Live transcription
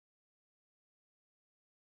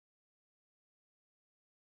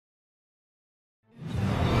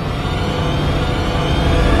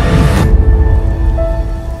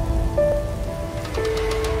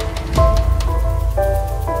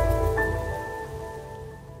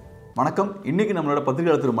வணக்கம். இன்னைக்கு நம்மளோட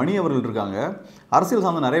பத்திரிகையாளர் திரு மணி அவர்கள் இருக்காங்க. அரசியல்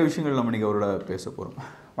சார்ந்த நிறைய விஷயங்கள் நம்ம இன்னைக்கு அவரோட பேச போகிறோம்.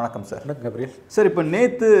 வணக்கம் சார். வணக்கம் கபிரியல் சார், இப்போ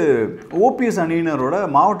நேற்று ஓபிஎஸ் அணியினரோட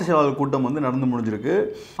மாவட்ட செயலாளர் கூட்டம் வந்து நடந்து முடிஞ்சிருக்கு.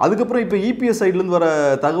 அதுக்கப்புறம் இப்போ இபிஎஸ் சைட்லேருந்து வர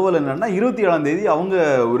தகவல் என்னென்னா 27ஆம் தேதி அவங்க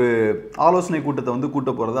ஒரு ஆலோசனை கூட்டத்தை வந்து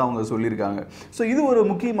கூட்ட போகிறதா அவங்க சொல்லியிருக்காங்க. ஸோ இது ஒரு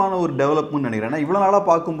முக்கியமான ஒரு டெவலப்மெண்ட் நினைக்கிறேன். ஏன்னா இவ்வளோ நாளாக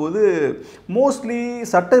பார்க்கும்போது மோஸ்ட்லி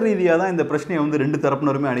சட்ட ரீதியாக தான் இந்த பிரச்சனையை வந்து ரெண்டு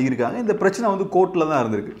தரப்பினருமே அணுகியிருக்காங்க. இந்த பிரச்சனை வந்து கோர்ட்டில் தான்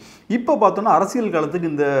இருந்திருக்கு. இப்போ பார்த்தோன்னா அரசியல்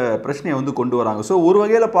காலத்துக்கு இந்த பிரச்சனையை வந்து கொண்டு வராங்க. ஸோ ஒரு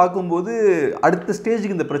வகையில் பார்க்கும்போது அடுத்த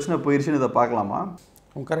ஸ்டேஜுக்கு இந்த பிரச்சனை போயிடுச்சுன்னு இதை பார்க்கலாமா?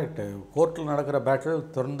 கரெக்டு. கோர்ட்டில் நடக்கிற பேட்டில்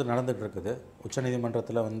தொடர்ந்து நடந்துகிட்டு இருக்குது.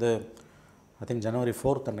 உச்சநீதிமன்றத்தில் வந்து ஐ திங்க் ஜனவரி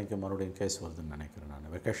 4 அன்னைக்கு மறுபடியும் கேஸ் வருதுன்னு நினைக்கிறேன்.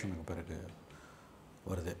 நான் வெக்கேஷனுக்கு பிறகு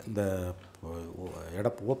வருது. இந்த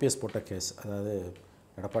ஓபிஎஸ் போட்ட கேஸ், அதாவது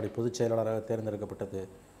எடப்பாடி பொதுச் செயலாளராக தேர்ந்தெடுக்கப்பட்டது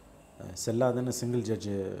செல்லாதுன்னு சிங்கிள்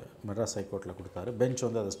ஜட்ஜு மெட்ராஸ் ஹைகோர்ட்டில் கொடுத்தாரு. பெஞ்ச்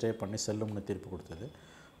வந்து அதை ஸ்டே பண்ணி செல்லும்னு தீர்ப்பு கொடுத்தது.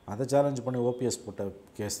 அதை சேலஞ்ச் பண்ணி ஓபிஎஸ் போட்ட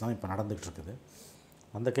கேஸ் தான் இப்போ நடந்துகிட்டு இருக்குது.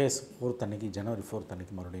 அந்த கேஸ் 4 அன்னைக்கு ஜனவரி 4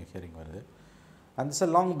 அன்னைக்கு மறுபடியும் ஹியரிங் வருது. And it's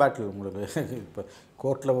long battle. உங்களுக்கு இப்போ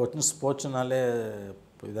கோர்ட்டில் போச்சுனாலே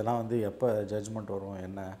இதெல்லாம் வந்து எப்போ ஜட்ஜ்மெண்ட் வரும்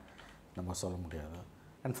என்ன நம்ம சொல்ல முடியாது.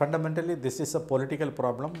 And fundamentally this is a political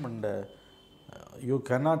problem and you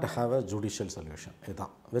cannot have a judicial solution.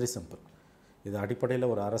 இதுதான் வெரி சிம்பிள். இது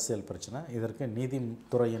அடிப்படையில் ஒரு அரசியல் பிரச்சனை. இதற்கு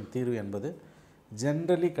நீதித்துறையின் தீர்வு என்பது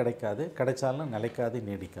ஜென்ரலி கிடைக்காது. கிடைச்சாலும் நிலைக்காது,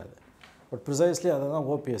 நீடிக்காது. பட் ப்ரிசைஸ்லி அதை தான்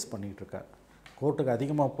ஓபிஎஸ் பண்ணிகிட்ருக்கார். கோர்ட்டுக்கு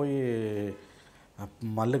அதிகமாக போய்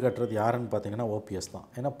மல்லு கட்டுறது யாருன்னு பார்த்தீங்கன்னா ஓபிஎஸ் தான்.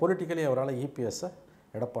 ஏன்னா பொலிட்டிக்கலி அவரால் இபிஎஸ்ஸை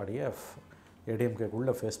எடப்பாடியை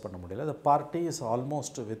ஏடிஎம்கேக்குள்ளே ஃபேஸ் பண்ண முடியல. அந்த party is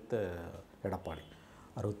almost with Edappadi.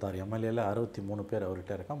 66 எம்எல்ஏல 63 பேர்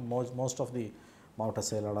அவர்கிட்ட இருக்கான். மோஸ்ட் ஆஃப் தி மாவட்ட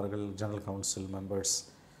செயலாளர்கள், ஜெனரல் கவுன்சில் மெம்பர்ஸ்,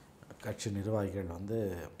 கட்சி நிர்வாகிகள் வந்து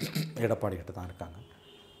எடப்பாடி கிட்ட தான் இருக்காங்க.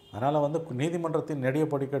 அதனால் வந்து நீதிமன்றத்தின் நெடிய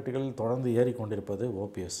படிக்கட்டுகள் தொடர்ந்து ஏறி கொண்டிருப்பது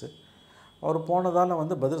ஓபிஎஸ். அவர் போனதால்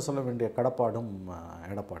வந்து பதில் சொல்ல வேண்டிய கடப்பாடும்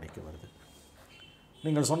எடப்பாடிக்கு வருது.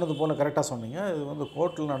 நீங்கள் சொன்னது போல் கரெக்டாக சொன்னீங்க. இது வந்து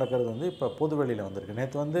கோர்ட்டில் நடக்கிறது வந்து இப்போ பொதுவெளியில் வந்திருக்கு.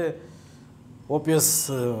 நேற்று வந்து ஓபிஎஸ்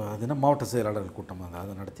அதுனா மாவட்ட செயலாளர்கள் கூட்டம்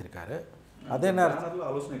அதை நடத்தியிருக்காரு. அதே நேரத்தில்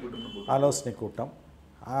ஆலோசனை கூட்டம்.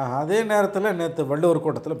 அதே நேரத்தில் நேற்று வள்ளுவர்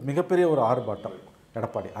கூட்டத்தில் மிகப்பெரிய ஒரு ஆர்ப்பாட்டம்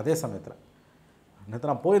எடப்பாடி. அதே சமயத்தில்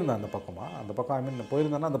நேற்று நான் போயிருந்தேன் அந்த பக்கம் ஐ மீன்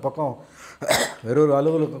போயிருந்தேன்னா அந்த பக்கம் வேறொரு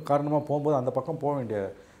அலுவலுக்கு காரணமாக போகும்போது அந்த பக்கம் போக வேண்டிய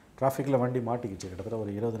டிராஃபிக்கில் வண்டி மாட்டிக்கிச்சு. கிட்டத்தட்ட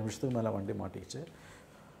ஒரு 20 நிமிஷத்துக்கு மேலே வண்டி மாட்டிக்கிச்சு.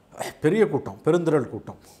 பெரிய கூட்டம், பெருந்திரள்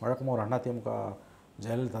கூட்டம். வழக்கமாக ஒரு அதிமுக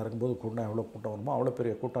ஜெயலலிதா இருக்கும்போது கூட்டம் எவ்வளோ கூட்டம் வருமோ அவ்வளோ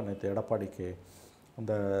பெரிய கூட்டம் நேற்று எடப்பாடிக்கு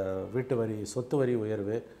அந்த வீட்டு வரி, சொத்து வரி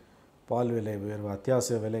உயர்வு, பால் விலை உயர்வு,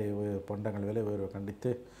 அத்தியாவசிய விலை பண்டங்கள் விலை உயர்வை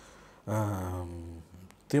கண்டித்து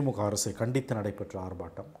திமுக அரசை கண்டித்து நடைபெற்ற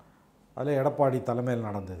ஆர்ப்பாட்டம். அதில் எடப்பாடி தலைமையில்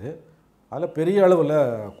நடந்தது. அதில் பெரிய அளவில்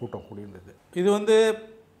கூட்டம் கூடியிருந்தது. இது வந்து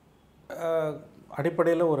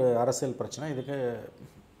அடிப்படையில் ஒரு அரசியல் பிரச்சனை. இதுக்கு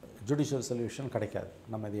ஜுடிஷியல் சொல்யூஷன் கிடைக்காது.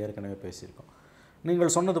 நம்ம இது ஏற்கனவே பேசியிருக்கோம்.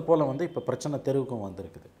 நீங்கள் சொன்னது போல் வந்து இப்போ பிரச்சனை தெருவுக்கும்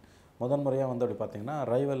வந்திருக்குது. முதன்முறையாக வந்து அப்படி பார்த்திங்கன்னா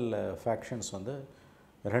ரைவல் ஃபேக்ஷன்ஸ் வந்து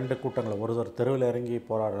 2 கூட்டங்களை, ஒருத்தர் தெருவில் இறங்கி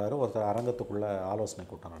போராடுறாரு, ஒருத்தர் அரங்கத்துக்குள்ளே ஆலோசனை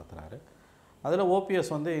கூட்டம் நடத்துகிறாரு. அதில்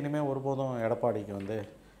ஓபிஎஸ் வந்து இனிமேல் ஒருபோதும் எடப்பாடிக்கு வந்து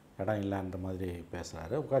இடம் இல்லைன்ற மாதிரி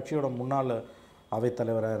பேசுகிறாரு. கட்சியோட முன்னாள்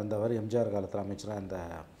அவைத்தலைவராக இருந்தவர், எம்ஜிஆர் காலத்தில் அமைச்சராக இந்த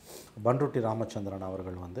பண்ருட்டி ராமச்சந்திரன்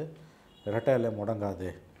அவர்கள் வந்து இரட்டை இலை முடங்காது,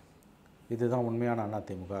 இதுதான் உண்மையான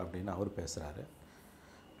அதிமுக அப்படின்னு அவர் பேசுகிறாரு.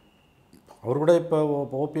 அவர் கூட இப்போ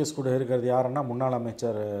ஓபிஎஸ் கூட இருக்கிறது யாருன்னா முன்னாள்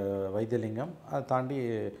அமைச்சர் வைத்தியலிங்கம், அதை தாண்டி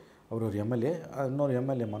அவர் ஒரு எம்எல்ஏ, இன்னொரு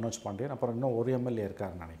எம்எல்ஏ மனோஜ் பாண்டியன், அப்புறம் இன்னும் ஒரு எம்எல்ஏ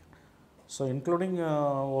இருக்காருன்னு நினைக்கிறேன். So including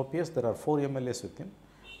OPS there are 4 MLAs with him.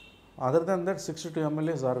 Other than that 62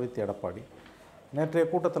 MLAs R with Edappadi. நேற்றைய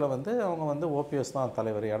கூட்டத்தில் வந்து அவங்க வந்து ஓபிஎஸ் தான்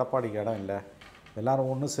தலைவர், எடப்பாடிக்கு இடம் இல்லை, எல்லோரும்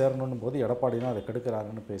ஒன்று சேரணும் போது எடப்பாடி தான் அதை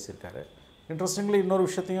கெடுக்கிறாருன்னு பேசியிருக்காரு. இன்ட்ரெஸ்டிங்லி இன்னொரு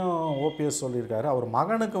விஷயத்தையும் ஓபிஎஸ் சொல்லியிருக்காரு. அவர்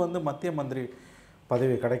மகனுக்கு வந்து மத்திய மந்திரி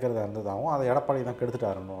பதவி கிடைக்கிறதா இருந்ததாகவும் அதை எடப்பாடி தான்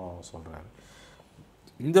கெடுத்துட்டாருன்னு சொல்கிறாரு.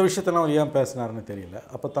 இந்த விஷயத்தெல்லாம் அவர் ஏன் பேசினாருன்னு தெரியல.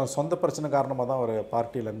 அப்போ தான் சொந்த பிரச்சனை காரணமாக தான் அவர்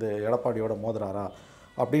பார்ட்டியிலேருந்து எடப்பாடியோட மோதுறாரா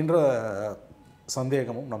அப்படின்ற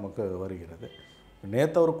சந்தேகமும் நமக்கு வருகிறது.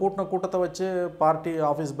 நேற்று அவர் கூட்டத்தை வச்சு பார்ட்டி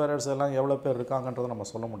ஆஃபீஸ் பேரர்ஸ் எல்லாம் எவ்வளோ பேர் இருக்காங்கன்றதை நம்ம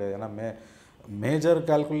சொல்ல முடியாது. ஏன்னா மேஜர்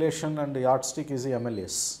கால்குலேஷன் அண்ட் யார்ட்ஸ்டிக் இஸ்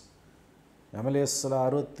எம்எல்ஏஸில்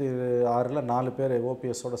 66ல் 4 பேர்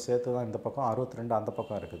ஓபிஎஸோடு சேர்த்து தான் இந்த பக்கம், 62 அந்த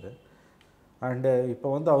பக்கம் இருக்குது. அண்டு இப்போ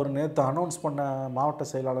வந்து அவர் நேற்று அனௌன்ஸ் பண்ண மாவட்ட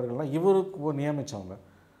செயலாளர்கள்லாம் இவருக்கு நியமித்தவங்க,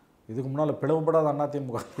 இதுக்கு முன்னால் பிளவுபடாத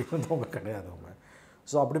அதிமுக இருந்தவங்க கிடையாது அவங்க.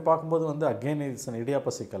 ஸோ அப்படி பார்க்கும்போது வந்து அகெயின் இட்ஸ் அன்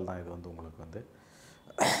இடியாப்ப சிக்கல் தான் இது வந்து உங்களுக்கு வந்து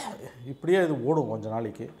இப்படியே இது ஓடும் கொஞ்ச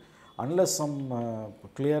நாளைக்கு. Unless some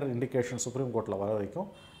clear indication supreme கோர்ட்டில் வர வரைக்கும்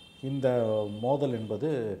இந்த மோதல் என்பது,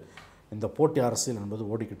 இந்த போட்டி அரசியல் என்பது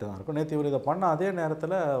ஓடிக்கிட்டு தான் இருக்கும். நேற்று இவர் இதை பண்ண அதே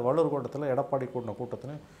நேரத்தில் வள்ளூர் கோட்டத்தில் எடப்பாடி கூட்டின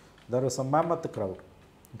கூட்டத்தில் there is a மேமத் crowd.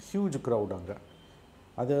 Huge crowd அங்கே.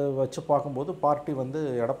 அதை வச்சு பார்க்கும்போது பார்ட்டி வந்து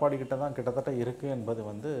எடப்பாடி கிட்ட தான் கிட்டத்தட்ட இருக்குது என்பது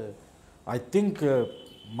வந்து ஐ திங்க்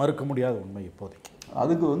மறுக்க முடியாத உண்மை இப்போதைக்கு.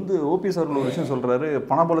 அதுக்கு வந்து ஓபிஎஸ் அவர்கள் ஒரு விஷயம் சொல்கிறாரு,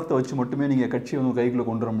 பணபலத்தை வச்சு மட்டுமே நீங்கள் கட்சியை வந்து கைக்குள்ளே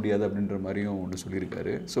கொண்டு வர முடியாது அப்படின்ற மாதிரியும் ஒன்று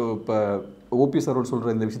சொல்லியிருக்காரு. ஸோ இப்போ ஓபிஎஸ் அவர்கள்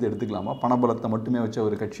சொல்கிற இந்த விஷயத்தை எடுத்துக்கலாமா, பணபலத்தை மட்டுமே வச்சு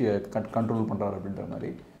அவர் கட்சியை கண்ட்ரோல் பண்ணுறாரு அப்படின்ற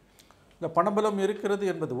மாதிரி? இல்லை, பணபலம் இருக்கிறது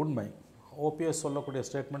என்பது உண்மை. ஓபிஎஸ் சொல்லக்கூடிய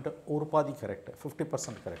ஸ்டேட்மெண்ட்டு ஒரு பாதி correct,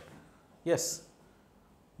 50% correct. S,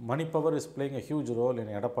 money power is playing a huge role in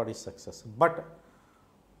Edappadi success. But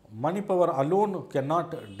money power alone cannot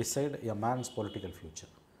decide a man's political future.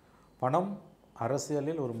 பணம்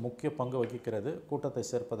அரசியலில் ஒரு முக்கிய பங்கு வகிக்கிறது. கூட்டத்தை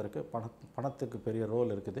சேர்ப்பதற்கு பணத்துக்கு பெரிய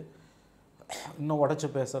ரோல் இருக்குது. இன்னும் உடச்சி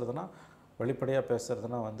பேசுகிறதுனா, வெளிப்படையாக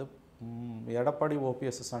பேசுகிறதுனா வந்து எடப்பாடி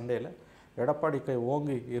ஓபிஎஸ் சண்டையில் எடப்பாடி கை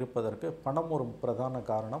ஓங்கி இருப்பதற்கு பணம் ஒரு பிரதான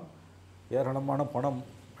காரணம். ஏராளமான பணம்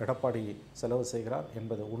எடப்பாடி செலவு செய்கிறார்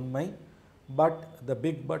என்பது உண்மை. But the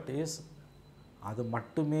big but is, அது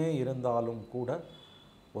மட்டுமே இருந்தாலும் கூட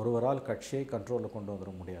ஒருவரால் கட்சியை கண்ட்ரோலில் கொண்டு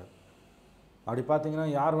வந்துட முடியாது. அப்படி பார்த்திங்கன்னா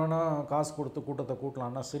யார் வேணால் காசு கொடுத்து கூட்டத்தை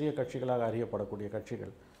கூட்டலான்னா சிறிய கட்சிகளாக அறியப்படக்கூடிய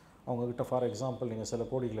கட்சிகள் அவங்கக்கிட்ட ஃபார் எக்ஸாம்பிள் நீங்கள் சில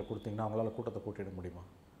கோடிகளை கொடுத்தீங்கன்னா அவங்களால கூட்டத்தை கூட்டிட முடியுமா?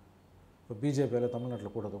 இப்போ பிஜேபியில்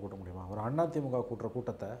தமிழ்நாட்டில் கூட்டத்தை கூட்ட முடியுமா? ஒரு அதிமுக கூட்டுற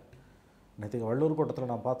கூட்டத்தை நேற்றுக்கு வள்ளூர்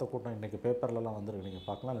கூட்டத்தில் நான் பார்த்த கூட்டம் இன்றைக்கி பேப்பர்லலாம் வந்துருக்கு, நீங்கள்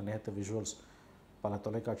பார்க்கலாம். இல்லை, நேற்று விஷுவல்ஸ் பல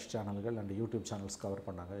தொலைக்காட்சி சேனல்கள் அண்ட் யூடியூப் சேனல்ஸ் கவர்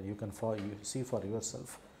பண்ணாங்க. You can see for your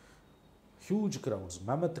self. Huge crowds,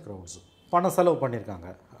 மெமத் crowds, பண செலவு பண்ணியிருக்காங்க.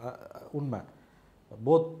 உண்மை.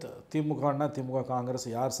 போத் திமுகன்னா திமுக, காங்கிரஸ்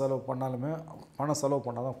யார் செலவு பண்ணாலுமே பண செலவு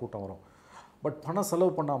பண்ணால் தான் கூட்டம் வரும். பட் பண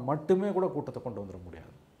செலவு பண்ணால் மட்டுமே கூட கூட்டத்தை கொண்டு வந்துட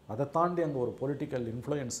முடியாது. அதை தாண்டி அங்கே ஒரு பொலிட்டிக்கல்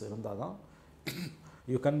இன்ஃப்ளூயன்ஸ் இருந்தால் தான்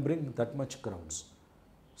you can bring that much crowds.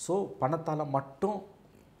 So பணத்தால் மட்டும்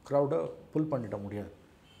க்ரௌடை புல் பண்ணிட முடியாது.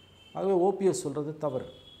 ஆகவே ஓபிஎஸ் சொல்கிறது தவறு.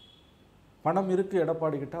 பணம் இருக்குது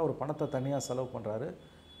எடப்பாடிக்கிட்ட, அவர் பணத்தை தனியாக செலவு பண்ணுறாரு.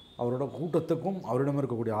 அவரோட கூட்டத்துக்கும் அவரிடம்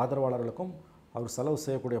இருக்கக்கூடிய ஆதரவாளர்களுக்கும் அவர் செலவு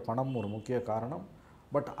செய்யக்கூடிய பணம் ஒரு முக்கிய காரணம்.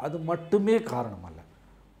 பட் அது மட்டுமே காரணம் அல்ல.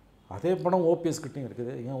 அதே பணம் ஓபிஎஸ்கிட்டையும்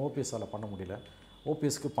இருக்குது. ஏன் ஓபிஎஸ்ஸால் பண்ண முடியல?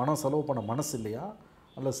 ஓபிஎஸ்க்கு பணம் செலவு பண்ண மனசு இல்லையா?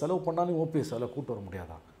 அல்லது செலவு பண்ணாலும் ஓபிஎஸ்ஸால் கூட்டு வர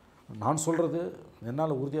முடியாதா? நான் சொல்கிறது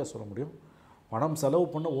என்னால் உறுதியாக சொல்ல முடியும். பணம் செலவு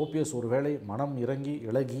பண்ண ஓபிஎஸ் ஒரு வேளை மனம்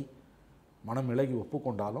இழகி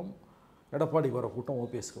ஒப்புக்கொண்டாலும் எடப்பாடிக்கு வர கூட்டம்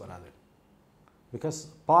ஓபிஎஸ்க்கு வராது. Because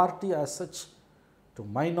party as such, to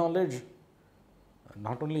my knowledge,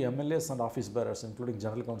 not only MLAs and office bearers including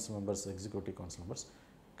general council members, executive council members,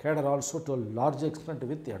 cadre also to a large extent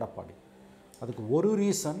with Edappadi. அதுக்கு ஒரு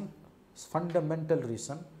ரீசன், ஃபண்டமெண்டல்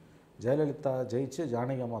ரீசன், ஜெயலலிதா ஜெயிச்சு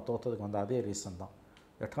ஜானகி அம்மா தோற்றதுக்கு வந்த அதே ரீசன் தான்.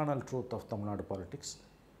 Eternal truth of Tamil Nadu politics.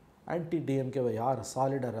 Anti டிஎம்கேவை யார்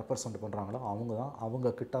சாலிடாக represent பண்ணுறாங்களோ அவங்க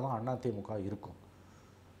கிட்ட தான் அதிமுக இருக்கும்.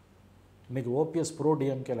 இன்றைக்கி ஓபிஎஸ் ப்ரோ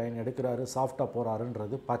டிஎம்கே லைன் எடுக்கிறாரு, சாஃப்டாக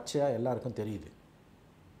போகிறாருன்றது பச்சையாக எல்லாருக்கும் தெரியுது.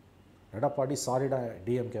 எடப்பாடி சாலிடாக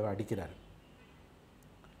டிஎம்கேவை அடிக்கிறார்.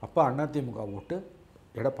 அப்போ அதிமுக ஓட்டு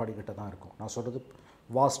எடப்பாடி கிட்ட தான் இருக்கும். நான் சொல்கிறது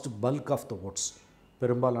vast bulk of the oats,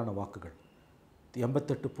 பெரும்பாலான வாக்குகள்.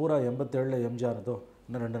 88 பூரா 87 எம்ஜிஆர் இதோ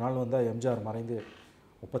இன்னும் 2 நாள் வந்தால் எம்ஜிஆர் மறைந்து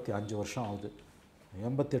 35 வருஷம் ஆகுது.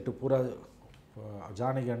 88 பூரா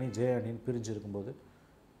ஜானகி அணி ஜெய அணின்னு பிரிஞ்சு இருக்கும்போது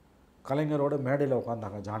கலைஞரோட மேடையில்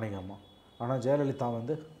உட்காந்தாங்க ஜானகி அம்மா. ஆனால் ஜெயலலிதா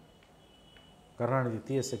வந்து கருணாநிதி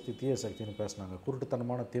தீய சக்தின்னு பேசினாங்க.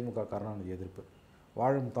 குருட்டுத்தனமான திமுக கருணாநிதி எதிர்ப்பு.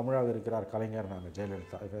 வாழும் தமிழாக இருக்கிறார் கலைஞர் நாங்கள்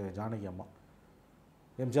ஜெயலலிதா ஜானகி அம்மா.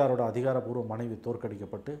 எம்ஜிஆரோட அதிகாரப்பூர்வ மனைவி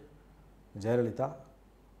தோற்கடிக்கப்பட்டு ஜெயலலிதா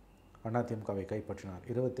அதிமுகவை கைப்பற்றினார்.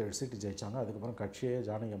 27 சீட்டு ஜெயித்தாங்க. அதுக்கப்புறம் கட்சியே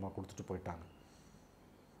ஜானகி அம்மா கொடுத்துட்டு போயிட்டாங்க.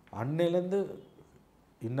 அன்னையிலேருந்து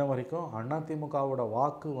இன்ன வரைக்கும் அதிமுகவோட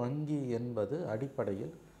வாக்கு வங்கி என்பது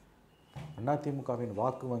அடிப்படையில்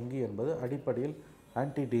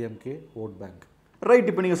anti DMK vote bank. Right.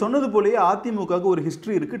 இப்போ நீங்கள் சொன்னது போலேயே அதிமுகவுக்கு ஒரு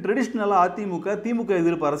ஹிஸ்ட்ரி இருக்குது. ட்ரெடிஷ்னலாக திமுக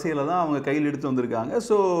எதிர்ப்பு அரசியலை தான் அவங்க கையில் எடுத்து வந்திருக்காங்க.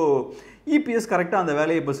 ஸோ இபிஎஸ் கரெக்டாக அந்த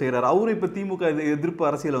வேலையை இப்போ செய்கிறார். அவரும் இப்போ திமுக எதிர்ப்பு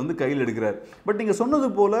அரசியலை வந்து கையில் எடுக்கிறார். பட் நீங்கள் சொன்னது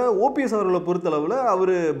போல் ஓபிஎஸ் அவர்களை பொறுத்தளவில்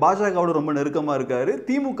அவர் பாஜகவோட ரொம்ப நெருக்கமாக இருக்கார்.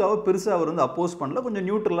 திமுகவை பெருசாக அவர் வந்து அப்போஸ் பண்ணல, கொஞ்சம்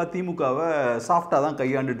நியூட்ரலாக திமுகவை சாஃப்டாக தான்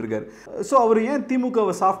கையாண்டுட்டு இருக்கார். ஸோ அவர் ஏன்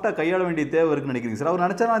திமுகவை சாஃப்டாக கையாள வேண்டிய தேவை இருக்குன்னு நினைக்கிறீங்க சார்? அவர்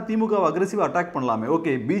நினச்சா திமுகவை அக்ரெசிவாக அட்டாக் பண்ணலாமே.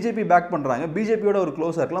 ஓகே, பிஜேபி பேக் பண்ணுறாங்க, பிஜேபியோட அவர்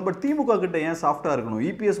க்ளோஸாக இருக்கலாம். பட் திமுக கிட்ட ஏன் சாஃப்டாக இருக்கணும்?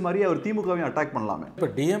 இபிஎஸ் மாதிரி அவர் திமுகவையும் அட்டாக் பண்ணலாமே.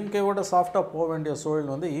 இப்போ டிஎம்கேவோட சாஃப்டாக போக வேண்டிய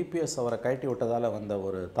சூழல் வந்து இபிஎஸ் அவரை கட்டி விட்டதால் வந்த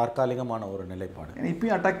ஒரு தற்காலிகமான ஒரு நிலைப்பாடு.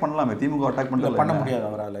 இப்பயும் அட்டாக் பண்ணலாமே, திமுக அட்டாக் பண்ண முடியாது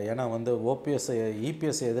அவரால். ஏன்னா வந்து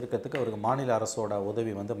இபிஎஸ்ஐ எதிர்க்கிறதுக்கு அவருக்கு மாநில அரசோட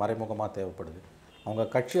உதவி வந்து மறைமுகமாக தேவைப்படுது. அவங்க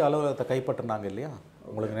கட்சி அலுவலகத்தை கைப்பற்றினாங்க இல்லையா,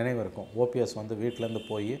 உங்களுக்கு நினைவு இருக்கும். ஓபிஎஸ் வந்து வீட்டிலேருந்து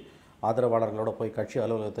போய் ஆதரவாளர்களோட போய் கட்சி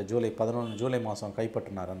அலுவலகத்தை ஜூலை மாதம்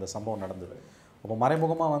கைப்பற்றினார். அந்த சம்பவம் நடந்தது. அப்போ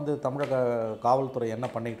மறைமுகமாக வந்து தமிழக காவல்துறை என்ன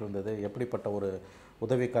பண்ணிக்கிட்டு இருந்தது, எப்படிப்பட்ட ஒரு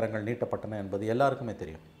உதவிக்கரங்கள் நீட்டப்பட்டன என்பது எல்லாருக்குமே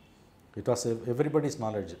தெரியும். It was everybody's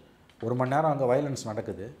knowledge. 1 மணி நேரம் அங்கே வயலன்ஸ்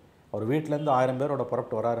நடக்குது. அவர் வீட்டிலேருந்து 1000 பேரோட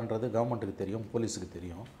புறப்பட்டு வராருன்றது கவர்மெண்ட்டுக்கு தெரியும், போலீஸுக்கு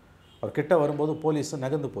தெரியும். அவர் கிட்ட வரும்போது போலீஸு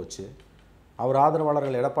நகர்ந்து போச்சு. அவர்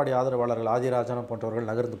ஆதரவாளர்கள், எடப்பாடி ஆதரவாளர்கள் ஆதிராஜனம் போன்றவர்கள்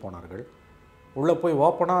நகர்ந்து போனார்கள். உள்ளே போய்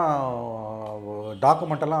ஓப்பனாக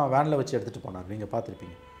டாக்குமெண்ட்டெல்லாம் வேனில் வச்சு எடுத்துகிட்டு போனார், நீங்கள்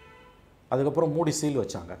பார்த்துருப்பீங்க. அதுக்கப்புறம் மூடி சீல்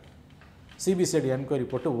வச்சாங்க. சிபிசிஐடி என்கொயரி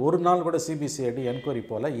போட்டு ஒரு நாள் கூட சிபிசிஐடி என்கொயரி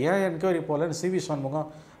போகல. ஏன் என்கொயரி போகலன்னு சிவி சண்முகம்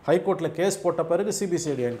ஹைகோர்ட்டில் கேஸ் போட்ட பிறகு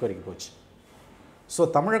சிபிசிஐடி என்கொயரிக்கு போச்சு. ஸோ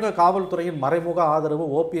தமிழக காவல்துறையின் மறைமுக ஆதரவு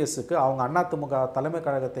ஓபிஎஸ்க்கு அவங்க அதிமுக தலைமை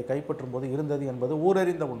கழகத்தை கைப்பற்றும் போது இருந்தது என்பது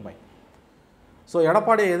ஊரறிந்த உண்மை. ஸோ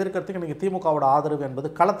எடப்பாடியை எதிர்க்கிறதுக்கு இன்றைக்கி திமுகவோட ஆதரவு என்பது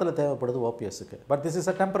களத்தில் தேவைப்படுது ஓபிஎஸ்க்கு. But this is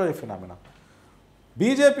a temporary phenomena.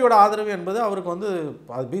 பிஜேபியோட ஆதரவு என்பது அவருக்கு வந்து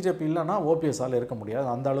அது பிஜேபி இல்லைன்னா ஓபிஎஸ்ஸால் இருக்க முடியாது.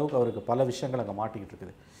 அந்த அளவுக்கு அவருக்கு பல விஷயங்கள் அங்கே மாட்டிக்கிட்டு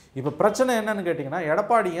இருக்குது. இப்போ பிரச்சனை என்னன்னு கேட்டிங்கன்னா,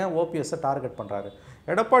 எடப்பாடி ஏன் ஓபிஎஸ்ஸை டார்கெட் பண்ணுறாரு?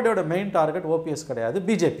 எடப்பாடியோட மெயின் டார்கெட் ஓபிஎஸ் கிடையாது,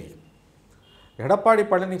 பிஜேபி. எடப்பாடி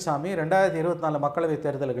பழனிசாமி 2024 மக்களவைத்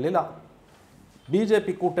தேர்தல்களில்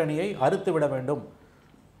பிஜேபி கூட்டணியை அறுத்து விட வேண்டும்.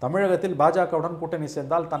 தமிழகத்தில் பாஜகவுடன் கூட்டணி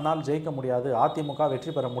சேர்ந்தால் தன்னால் ஜெயிக்க முடியாது, அதிமுக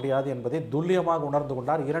வெற்றி பெற முடியாது என்பதை துல்லியமாக உணர்ந்து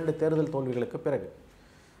கொண்டார் 2 தேர்தல் தோல்விகளுக்கு பிறகு.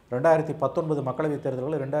 2019 மக்களவைத்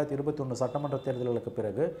தேர்தல்கள், 2021 சட்டமன்ற தேர்தல்களுக்கு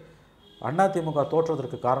பிறகு அதிமுக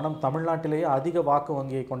தோற்றுவதற்கு காரணம் தமிழ்நாட்டிலேயே அதிக வாக்கு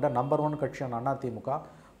வங்கியை கொண்ட நம்பர் 1 கட்சியான அதிமுக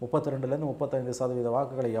 32லேருந்து 35%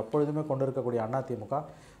 வாக்குகளை எப்பொழுதுமே கொண்டிருக்கக்கூடிய AIADMK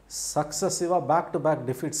சக்ஸஸிவாக back to back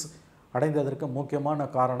deficits அடைந்ததற்கு முக்கியமான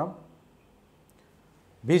காரணம்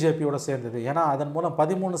பிஜேபியோடு சேர்ந்தது. ஏன்னா அதன் மூலம்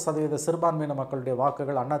 13% சிறுபான்மையின மக்களுடைய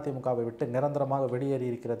வாக்குகள் அதிமுகவை விட்டு நிரந்தரமாக வெளியேறி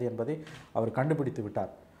இருக்கிறது என்பதை அவர் கண்டுபிடித்து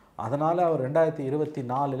விட்டார். அதனால் அவர்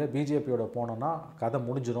 2024 பிஜேபியோட போனோன்னா கதை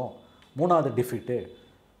முடிஞ்சிடும், 3வது டிஃபிட்டு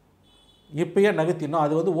இப்பயே நகர்த்தினோம்.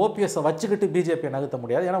 அது வந்து ஓபிஎஸ்ஸை வச்சுக்கிட்டு பிஜேபியை நகர்த்த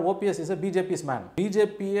முடியாது. ஏன்னா ஓபிஎஸ் இஸ் பிஜேபிஸ் மேன்.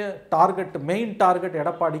 பிஜேபியை டார்கெட், மெயின் டார்கெட்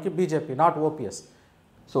எடப்பாடிக்கு BJP, not OPS.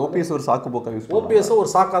 So OPS ஒரு சாக்கு போக்கா யூஸ் ஓபிஎஸ்ஸை ஒரு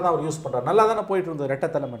சாக்காக தான் அவர் யூஸ் பண்ணுறாரு. நல்லா தானே போயிட்டு இருந்தது ரெட்டை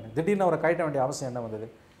தலைமைன்னு. திடீர்னு அவரை கைட்ட வேண்டிய அவசியம் என்ன வந்தது?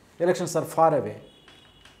 Elections R far away.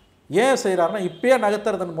 ஏன் செய்கிறாருன்னா, இப்பயே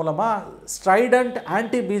நகர்த்துறதன் மூலமாக ஸ்ட்ரைடண்ட்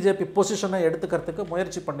ஆன்டி பிஜேபி பொசிஷனை எடுத்துக்கிறதுக்கு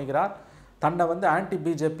முயற்சி பண்ணுகிறார். தன்னை வந்து ஆன்டி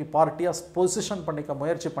பிஜேபி பார்ட்டியாக பொசிஷன் பண்ணிக்க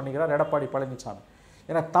முயற்சி பண்ணுகிறார் எடப்பாடி பழனிசாமி.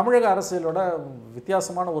 ஏன்னா தமிழக அரசியலோட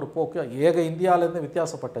வித்தியாசமான ஒரு போக்கு ஏக இந்தியாவிலேருந்து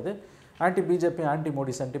வித்தியாசப்பட்டது. Anti BJP, anti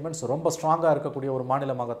Modi sentiments ரொம்ப ஸ்ட்ராங்காக இருக்கக்கூடிய ஒரு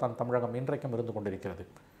மாநிலமாகத்தான் தமிழகம் இன்றைக்கும் இருந்து கொண்டிருக்கிறது.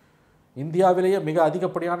 இந்தியாவிலேயே மிக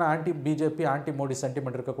அதிகப்படியான anti BJP, anti Modi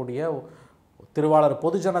sentiment இருக்கக்கூடிய திருவாளர்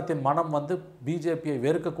பொதுஜனத்தின் மனம் வந்து பிஜேபியை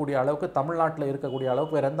வெறுக்கக்கூடிய அளவுக்கு தமிழ்நாட்டில் இருக்கக்கூடிய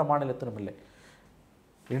அளவுக்கு வேறு எந்த மாநிலத்திலும் இல்லை.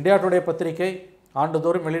 இந்தியா டுடே பத்திரிகை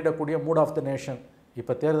ஆண்டுதோறும் வெளியிடக்கூடிய மூட் ஆஃப் த நேஷன்,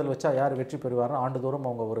 இப்போ தேர்தல் வச்சா யார் வெற்றி பெறுவார்னு ஆண்டுதோறும்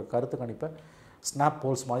அவங்க ஒரு கருத்து கணிப்பை ஸ்னாப்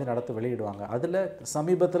போல்ஸ் மாதிரி நடத்தி வெளியிடுவாங்க. அதில்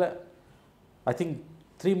சமீபத்தில் ஐ திங்க்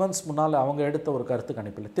 3 months முன்னால் அவங்க எடுத்த ஒரு கருத்து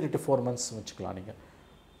கணிப்பில் 3 to 4 months வச்சுக்கலாம் நீங்கள்,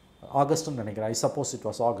 ஆகஸ்ட்டுன்னு நினைக்கிறேன், I suppose it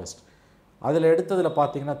was August. அதில் எடுத்ததில்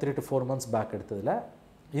பார்த்தீங்கன்னா 3 to 4 months பேக் எடுத்ததில்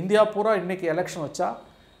இந்தியா பூரா இன்றைக்கி எலெக்ஷன் வச்சா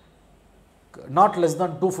நாட் லெஸ்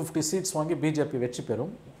than 250 seats வாங்கி பிஜேபி வெற்றி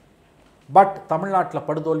பெறும். பட் தமிழ்நாட்டில்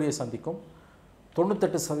படுதோல்வியை சந்திக்கும்.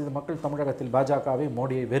 98% மக்கள் தமிழகத்தில் பாஜகவை,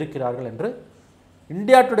 மோடியை வெறுக்கிறார்கள் என்று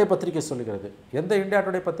இந்தியா டுடே பத்திரிகை சொல்லுகிறது. எந்த இந்தியா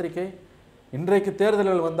டுடே பத்திரிகை? இன்றைக்கு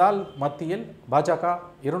தேர்தல்கள் வந்தால் மத்தியில் பாஜக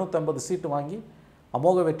 250 சீட்டு வாங்கி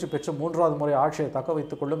அமோக வெற்றி பெற்று 3வது முறை ஆட்சியை தக்க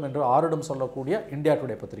வைத்துக் கொள்ளும் என்று ஆரிடம் சொல்லக்கூடிய இந்தியா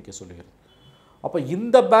டுடே பத்திரிகை சொல்லுகிறது. அப்போ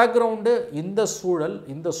இந்த பேக்ரவுண்டு, இந்த சூழல்,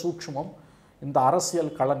 இந்த சூட்சுமம், இந்த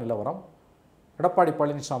அரசியல் கள நிலவரம் எடப்பாடி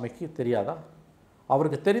பழனிசாமிக்கு தெரியாதா?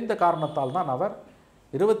 அவருக்கு தெரிந்த காரணத்தால் தான் அவர்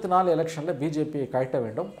 24 எலெக்ஷனில் பிஜேபியை கழட்ட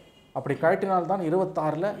வேண்டும். அப்படி கழட்டினால்தான்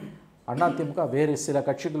 26ல் அதிமுக வேறு சில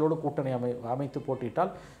கட்சிகளோடு கூட்டணி அமைத்து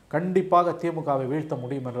போட்டியிட்டால் கண்டிப்பாக திமுகவை வீழ்த்த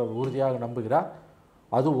முடியும் என்ற உறுதியாக நம்புகிறார்.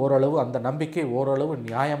 அது ஓரளவு, அந்த நம்பிக்கை ஓரளவு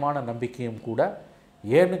நியாயமான நம்பிக்கையும் கூட.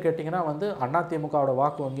 ஏன்னு கேட்டிங்கன்னா வந்து அதிமுகவோட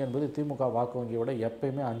வாக்கு வங்கி என்பது திமுக வாக்கு வங்கியோட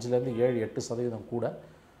எப்பயுமே 5லேருந்து 7-8% கூட.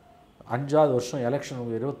 5வது வருஷம் எலெக்ஷன்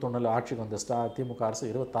 21 ஆட்சிக்கு வந்த திமுக அரசு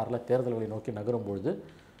 26ல் தேர்தல்களை நோக்கி நகரும்பொழுது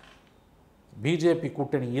பிஜேபி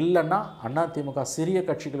கூட்டணி இல்லைன்னா அதிமுக சிறிய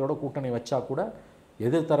கட்சிகளோட கூட்டணி வச்சா கூட,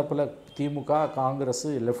 எதிர்த்தரப்பில் திமுக, காங்கிரஸ்,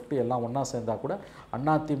 லெஃப்ட் எல்லாம் ஒன்றா சேர்ந்தால் கூட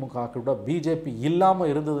அதிமுக கூட பிஜேபி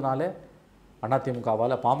இல்லாமல் இருந்ததுனாலே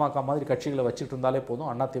அதிமுகவால் பாமக மாதிரி கட்சிகளை வச்சுட்டு இருந்தாலே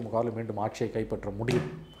போதும், அதிமுகவில் மீண்டும் ஆட்சியை கைப்பற்ற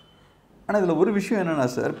முடியும். ஆனால் இதில் ஒரு விஷயம் என்னென்னா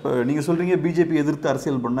சார், இப்போ நீங்கள் சொல்கிறீங்க பிஜேபி எதிர்த்து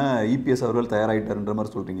அரசியல் பண்ண இபிஎஸ் அவர்கள் தயாராகிட்டார்ன்ற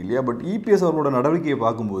மாதிரி சொல்கிறீங்க இல்லையா? பட் இபிஎஸ் அவர்களோட நடவடிக்கையை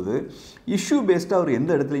பார்க்கும்போது இஷ்யூ பேஸ்டாக அவர் எந்த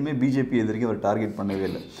இடத்துலையுமே பிஜேபி எதிர்க்கு அவர் டார்கெட் பண்ணவே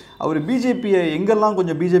இல்லை. அவர் பிஜேபியை எங்கெல்லாம்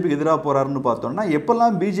கொஞ்சம் பிஜேபிக்கு எதிராக போகிறாருன்னு பார்த்தோம்னா,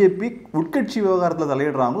 எப்போல்லாம் பிஜேபி உட்கட்சி விவகாரத்தில்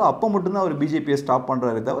தலையிடுறாங்களோ அப்போ மட்டும்தான் அவர் பிஜேபியை ஸ்டாப்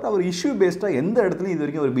பண்ணுறாரு தவிர அவர் இஷ்யூ பேஸ்டாக எந்த இடத்துலையும் இது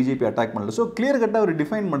வரைக்கும் அவர் பிஜேபி அட்டாக் பண்ணல. ஸோ கிளியர் கட்டாக அவர்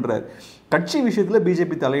டிஃபைன் பண்ணுறாரு, கட்சி விஷயத்தில்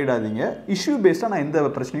பிஜேபி தலையிடாதீங்க, இஷ்யூ பேஸ்டாக நான் எந்த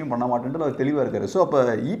பிரச்சனையும் பண்ண மாட்டேன்ட்டு அவர் தெளிவாக இருக்காரு. ஸோ அப்போ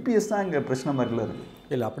இபிஎஸ் தான் இங்கே பிரச்சனை மாதிரில இருக்குது.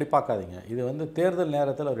 இல்லை, அப்படி பார்க்காதீங்க. இது வந்து தேர்தல்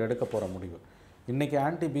நேரத்தில் அவர் எடுக்க போகிற முடிவு. இன்றைக்கி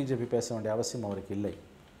ஆன்டி பிஜேபி பேச வேண்டிய அவசியம் அவருக்கு இல்லை.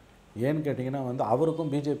 ஏன்னு கேட்டிங்கன்னா வந்து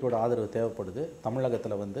அவருக்கும் பிஜேபியோட ஆதரவு தேவைப்படுது.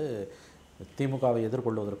 தமிழகத்தில் வந்து திமுகவை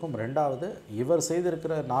எதிர்கொள்வதற்கும், ரெண்டாவது இவர்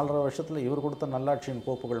செய்திருக்கிற 4.5 வருஷத்தில் இவர் கொடுத்த நல்லாட்சியின்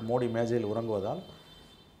கோப்புகள் மோடி மேஜையில் உறங்குவதால்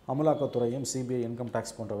அமலாக்கத்துறையும் சிபிஐ, இன்கம்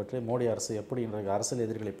டேக்ஸ் போன்றவற்றை மோடி அரசு எப்படி இன்றைக்கு அரசியல்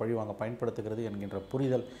எதிரிகளை பழிவாங்க பயன்படுத்துகிறது என்கின்ற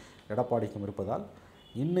புரிதல் எடப்பாடிக்கும் இருப்பதால்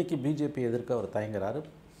இன்றைக்கி பிஜேபி எதிர்க்க அவர் தயங்குறாரு.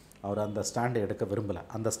 அவர் அந்த ஸ்டாண்டை எடுக்க விரும்பலை.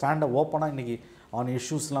 அந்த ஸ்டாண்டை ஓப்பனாக இன்றைக்கி ஆன்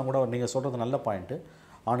இஷ்யூஸ்லாம் கூட நீங்கள் சொல்கிறது நல்ல பாயிண்ட்டு,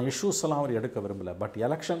 ஆன் இஷ்யூஸ் எல்லாம் அவர் எடுக்க விரும்பலை. பட்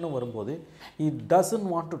எலெக்ஷன்னு வரும்போது he doesn't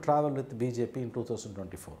want to travel with BJP in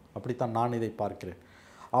 2024. அப்படித்தான் நான் இதை பார்க்கிறேன்.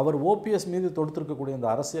 அவர் ஓபிஎஸ் மீது தொடுத்திருக்கக்கூடிய இந்த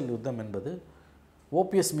அரசியல் யுத்தம் என்பது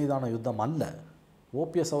ஓபிஎஸ் மீதான யுத்தம் அல்ல.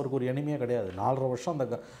 ஓபிஎஸ் அவருக்கு ஒரு எனிமையே கிடையாது. 4.5 வருஷம்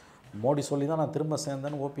அந்த மோடி சொல்லி தான் நான் திரும்ப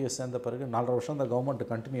சேர்ந்தேன்னு ஓபிஎஸ் சேர்ந்த பிறகு 4.5 வருஷம் அந்த கவர்மெண்ட்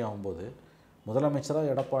கண்டினியூ ஆகும்போது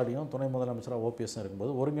முதலமைச்சராக எடப்பாடியும் துணை முதலமைச்சராக ஓபிஎஸ்ஸும்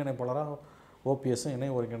இருக்கும்போது ஒருங்கிணைப்பாளராக ஓபிஎஸ்ஸும் இணை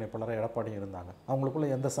ஒருங்கிணைப்பாளராக எடப்பாடியும் இருந்தாங்க.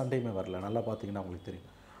 அவங்களுக்குள்ளே எந்த சண்டையுமே வரல. நல்லா பார்த்தீங்கன்னா உங்களுக்கு தெரியும்.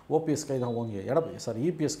 ஓபிஎஸ் கை தான் ஓங்கி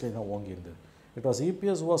இபிஎஸ் கை தான் ஓங்கி இருந்தது. It was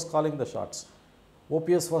EPS was calling the shots.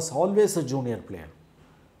 OPS was always a junior player.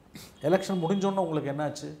 Election முடிஞ்சோன்னு உங்களுக்கு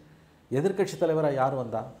என்னாச்சு? எதிர்க்கட்சி தலைவராக யார்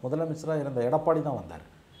வந்தால்? முதலமைச்சராக இருந்த எடப்பாடி தான் வந்தார்.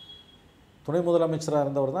 துணை முதலமைச்சராக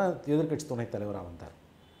இருந்தவர் தான் எதிர்க்கட்சி துணைத் தலைவராக வந்தார்.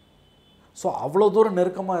 ஸோ அவ்வளோ தூரம்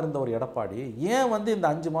நெருக்கமாக இருந்த ஒரு எடப்பாடி ஏன் வந்து இந்த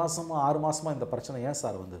 5 மாதமாக 6 மாதமாக இந்த பிரச்சனை ஏன்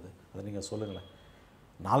சார் வந்தது? அதை நீங்கள் சொல்லுங்களேன்.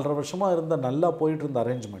 4.5 வருஷமாக இருந்த நல்லா போயிட்டு இருந்த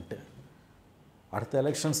அரேஞ்ச்மெண்ட்டு அடுத்த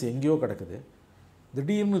எலெக்ஷன்ஸ் எங்கேயோ கிடக்குது.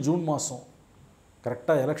 திடீர்னு ஜூன் மாதம்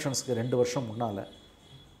கரெக்டாக எலெக்ஷன்ஸுக்கு 2 வருஷம் முன்னால்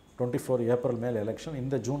 24 ஏப்ரல் மேல் எலெக்ஷன்,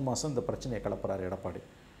 இந்த ஜூன் மாதம் இந்த பிரச்சனையை கிளப்புறாரு எடப்பாடி.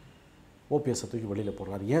 ஓபிஎஸ்ஸை தூக்கி வெளியில்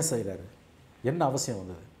போடுறாரு. ஏன் செய்கிறாரு? என்ன அவசியம்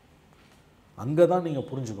வந்தது? அங்கே தான் நீங்கள்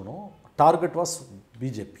புரிஞ்சுக்கணும். Target was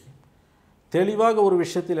BJP. தெளிவாக ஒரு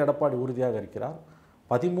விஷயத்தில் எடப்பாடி உறுதியாக இருக்கிறார்.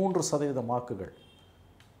 13% வாக்குகள்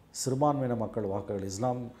சிறுபான்மையின மக்கள் வாக்குகள்,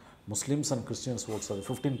 இஸ்லாம், முஸ்லீம்ஸ் அண்ட் கிறிஸ்டியன்ஸ் ஓட்ஸ், அது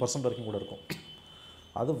 15% வரைக்கும் கூட இருக்கும்.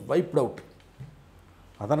 அது வைப்ட் அவுட்.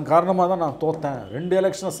 அதன் காரணமாக தான் நான் தோற்றேன். 2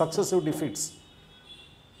 எலெக்ஷன் சக்ஸஸிவ் டிஃபீட்ஸ்.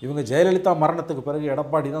 இவங்க ஜெயலலிதா மரணத்துக்கு பிறகு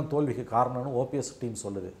எடப்பாடி தான் தோல்விக்கு காரணம்னு ஓபிஎஸ் டீம்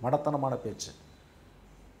சொல்லுது. மடத்தனமான பேச்சு.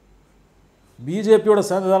 பிஜேபியோட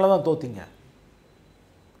சேர்ந்ததால தான் தோத்தீங்க.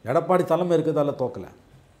 எடப்பாடி தலைமை இருக்கிறதால தோக்கலை.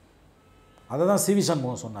 அதை தான் சிவி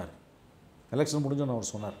சண்முகம் சொன்னார். எலெக்ஷன் முடிஞ்சோன்னு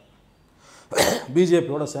அவர் சொன்னார்.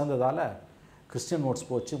 பிஜேபியோட சேர்ந்ததால் கிறிஸ்டியன் ஓட்ஸ்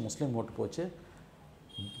போச்சு, முஸ்லீம் ஓட்டு போச்சு,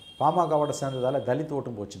 பாமகவோட சேர்ந்ததால் தலித்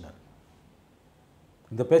ஓட்டும் போச்சுன்னார்.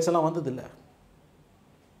 இந்த பேச்செல்லாம் வந்ததில்லை.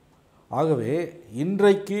 ஆகவே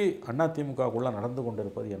இன்றைக்கு அதிமுகவுக்குள்ளே நடந்து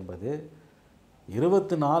கொண்டிருப்பது என்பது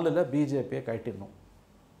 24 பிஜேபியை கைட்டிடணும்.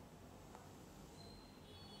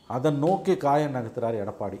 அதை நோக்கி காயம் நகர்த்துறாரு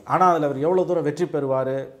எடப்பாடி. ஆனால் அதில் அவர் எவ்வளோ தூரம் வெற்றி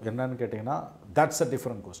பெறுவார் என்னன்னு கேட்டிங்கன்னா தட்ஸ் அ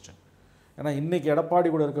டிஃப்ரெண்ட் கொஸ்டின். ஏன்னா இன்றைக்கி எடப்பாடி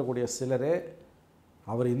கூட இருக்கக்கூடிய சிலரே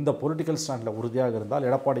அவர் இந்த பொலிட்டிக்கல் ஸ்டாண்டில் உறுதியாக இருந்தால்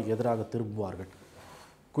எடப்பாடிக்கு எதிராக திரும்புவார்கள்.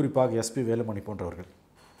 குறிப்பாக எஸ்பி வேலுமணி போன்றவர்கள்.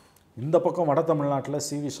 இந்த பக்கம் வட தமிழ்நாட்டில்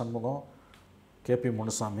சிவி சண்முகம், கேபி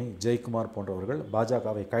முனுசாமி, ஜெயக்குமார் போன்றவர்கள்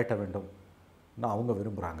பாஜகவை கைட்ட வேண்டும்னு அவங்க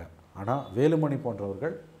விரும்புகிறாங்க. ஆனால் வேலுமணி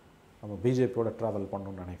போன்றவர்கள் நம்ம பிஜேபியோட ட்ராவல்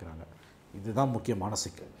பண்ணணும்னு நினைக்கிறாங்க. இதுதான் முக்கியமான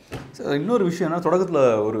சிக்கல். சார், இன்னொரு விஷயம்னா தொடக்கத்தில்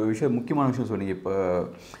ஒரு விஷயம், முக்கியமான விஷயம் சொன்னீங்க. இப்போ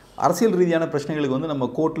அரசியல் ரீதியான பிரச்சனைகளுக்கு வந்து நம்ம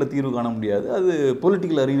கோர்ட்டில் தீர்வு காண முடியாது, அது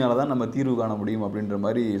பொலிட்டிக்கல் அரீனால தான் நம்ம தீர்வு காண முடியும் அப்படின்ற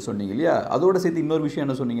மாதிரி சொன்னீங்க இல்லையா? அதோடு சேர்த்து இன்னொரு விஷயம்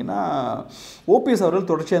என்ன சொன்னீங்கன்னா, ஓபிஎஸ் அவர்கள்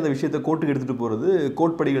தொடர்ச்சியாக அந்த விஷயத்தை கோர்ட்டுக்கு எடுத்துகிட்டு போகிறது,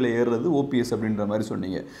 கோர்ட் படிகளை ஏறுறது ஓபிஎஸ் அப்படின்ற மாதிரி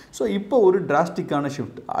சொன்னீங்க. ஸோ இப்போ ஒரு டிராஸ்டிக்கான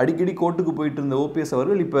ஷிஃப்ட். அடிக்கடி கோர்ட்டுக்கு போயிட்டு இருந்த ஓபிஎஸ்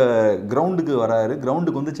அவர்கள் இப்போ கிரவுண்டுக்கு வராரு,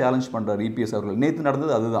 கிரவுண்டுக்கு வந்து சேலஞ்ச் பண்ணுறாரு இபிஎஸ் அவர்கள். நேற்று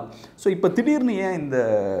நடந்தது அதுதான். ஸோ இப்போ திடீர்னு ஏன் இந்த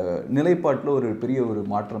நிலைப்பாட்டில் ஒரு பெரிய ஒரு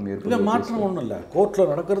மாற்றம் ஏற்படுது? மாற்றம் ஒன்றும் இல்லை,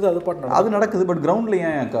 கோர்ட்டில் நடக்கிறது அது நடக்குது. பட் கிரவுண்டில்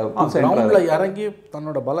ஏன் கிரவுண்டில் இறங்கி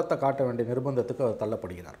தன்னோட பலத்தை காட்ட வேண்டிய நிர்பந்தத்துக்கு அவர்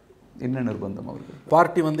தள்ளப்படுகிறார். என்ன நிர்பந்தம் அவருக்கு?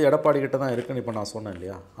 பார்ட்டி வந்து எடப்பாடி கிட்ட தான் இருக்குன்னு இப்போ நான் சொன்னேன்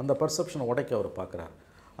இல்லையா, அந்த பர்செப்ஷனை உடைக்க அவர் பார்க்குறாரு.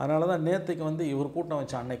 அதனால தான் நேற்றுக்கு வந்து இவர் கூட்டம்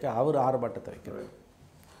வச்ச அன்னைக்கு அவர் ஆர்ப்பாட்டத்தை வைக்கிறார்.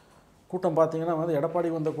 கூட்டம் பார்த்தீங்கன்னா வந்து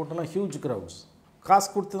எடப்பாடி வந்த கூட்டம்லாம் ஹியூஜ் க்ரௌட்ஸ். காசு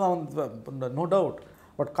கொடுத்து தான் வந்து நோ டவுட்.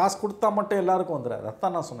 பட் காசு கொடுத்தா மட்டும் எல்லாருக்கும் வந்துடுறாரு.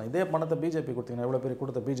 அதான் நான் சொன்னேன், இதே பணத்தை பிஜேபி கொடுத்தீங்கன்னா எவ்வளோ பெரிய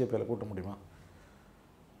கூட்டத்தை பிஜேபியில் கூட்ட முடியுமா?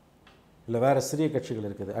 இல்லை வேறு சிறிய கட்சிகள்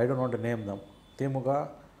இருக்குது, I don't want to name தம். திமுக,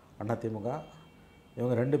 அதிமுக,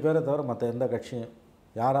 இவங்க 2 பேரை தவிர மற்ற எந்த கட்சியும்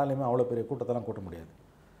யாராலையுமே அவ்வளோ பெரிய கூட்டத்தெல்லாம் கூட்ட முடியாது.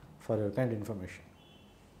 For your kind information.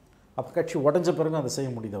 அப்போ கட்சி உடஞ்ச பிறகு அதை செய்ய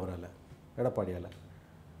முடியுது அவரால், எடப்பாடியால்.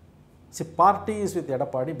 Party is with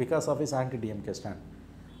Edappadi because of is anti DMK stand.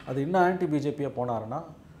 அது இன்னும் ஆன்டி பிஜேபியாக போனாருன்னா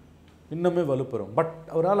இன்னுமே வலுப்பெறும். பட்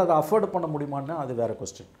அவரால் அதை அஃபோர்டு பண்ண முடியுமான்னா அது வேறு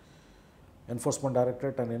question. Enforcement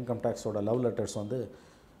directorate and income டேக்ஸோட love letters வந்து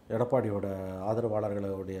எடப்பாடியோட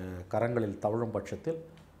ஆதரவாளர்களுடைய கரங்களில் தவழும் பட்சத்தில்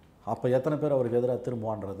அப்போ எத்தனை பேர் அவருக்கு எதிராக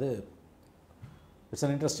திரும்புவான்றது இட்ஸ்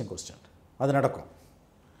அன் இன்ட்ரெஸ்டிங் கொஸ்டின். அது நடக்கும்.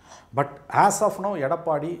 But as of no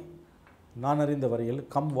Edappadi நான் அறிந்த வரையில்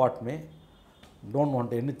come what May don't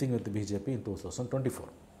want anything with BJP இன்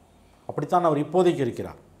 2024. அப்படித்தான் அவர் இப்போதைக்கு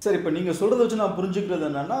இருக்கிறார். சார், இப்போ நீங்கள் சொல்கிறத வச்சு நான் புரிஞ்சுக்கிறது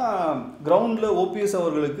என்னென்னா, கிரவுண்டில் ஓபிஎஸ்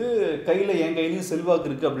அவர்களுக்கு கையில் என் கையிலையும் செல்வாக்கு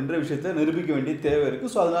இருக்குது அப்படின்ற விஷயத்தை நிரூபிக்க வேண்டிய தேவை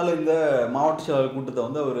இருக்குது. ஸோ அதனால் இந்த மாவட்ட செயலாளர் கூட்டத்தை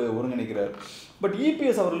வந்து அவர் ஒருங்கிணைக்கிறார். பட்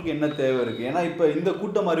இபிஎஸ் அவர்களுக்கு என்ன தேவை இருக்குது? ஏன்னா இப்போ இந்த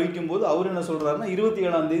கூட்டம் அறிவிக்கும் போது அவர் என்ன சொல்கிறாருன்னா,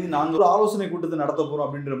 27ஆம் தேதி நாங்கள் ஒரு ஆலோசனை கூட்டத்தை நடத்த போகிறோம்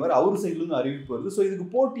அப்படின்ற மாதிரி அவர் சைட்லேருந்து அறிவிப்பு வருது. ஸோ இதுக்கு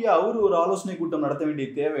போட்டியாக அவர் ஒரு ஆலோசனை கூட்டம் நடத்த வேண்டிய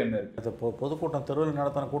தேவை என்ன இருக்குது? அது பொதுக்கூட்டம், தெருவில்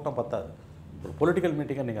நடத்தின கூட்டம் பத்தாது. ஒரு பொலிட்டிக்கல்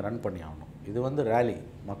மீட்டிங்கை நீங்கள் ரன் பண்ணி ஆகணும். இது வந்து ரேலி,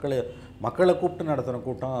 மக்களை கூப்பிட்டு நடத்தின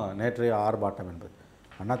கூட்டம் நேற்றைய ஆர்ப்பாட்டம் என்பது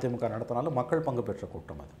அதிமுக நடத்தினாலும் மக்கள் பங்கு பெற்ற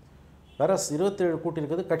கூட்டம். அது வேற 27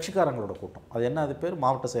 கூட்டியிருக்கிறது கட்சிக்காரங்களோட கூட்டம். அது என்ன, அது பேர்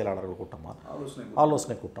மாவட்ட செயலாளர்கள் கூட்டமாக,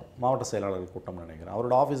 ஆலோசனை கூட்டம், மாவட்ட செயலாளர்கள் கூட்டம்னு நினைக்கிறேன்.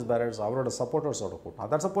 அவரோட ஆஃபீஸ் பேரர்ஸ், அவரோட சப்போர்ட்டர்ஸோட கூட்டம்.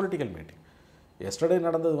 That's a political meeting. Yesterday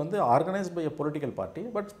நடந்தது வந்து organised by a political party,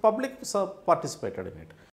 but public participated in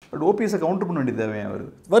it. But ஓபிஎஸ்ஸை counter பண்ண வேண்டிய தேவையாக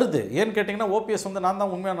வருது. ஏன்னு கேட்டிங்கன்னா, ஓபிஎஸ் வந்து நான்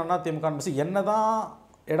தான் உண்மையான அதிமுக என்ன தான்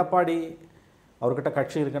எடப்பாடி அவர்கிட்ட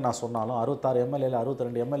கட்சி இருக்குன்னு நான் சொன்னாலும் 66 எம்எல்ஏல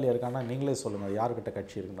 62 எம்எல்ஏ இருக்கான்னா நீங்களே சொல்லுங்கள் யார்கிட்ட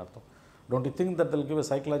கட்சி இருக்குன்னு அர்த்தம். Don't you think that will give a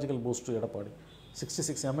psychological boost to Edappadi?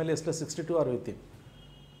 66 எம்எல்ஏஸில் 62 R with.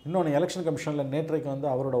 இன்னொன்று, எலெக்ஷன் கமிஷனில் நேற்றைக்கு வந்து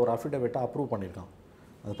அவரோட ஒரு அஃபிடவிட்டை அப்ரூவ் பண்ணியிருக்கான்.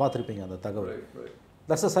 அது பார்த்துருப்பீங்க அந்த தகவல்.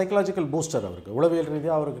 தட்ஸ் அ சைக்கலாஜிக்கல் பூஸ்டர் அவருக்கு. உளவியல்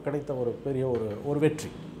ரீதியாக அவருக்கு கிடைத்த ஒரு பெரிய ஒரு வெற்றி,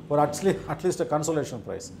 ஒரு அட்லீஸ்ட் அ கன்சோலேஷன்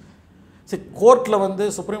ப்ரைஸ். சரி, கோர்ட்டில் வந்து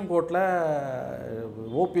சுப்ரீம் கோர்ட்டில்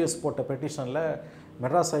ஓபிஎஸ் போட்ட பெட்டிஷனில்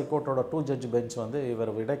மெட்ராஸ் ஹைகோர்ட்டோட 2 ஜட்ஜ் பெஞ்ச் வந்து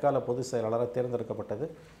இவர் இடைக்கால பொதுச் செயலாளராக தேர்ந்தெடுக்கப்பட்டது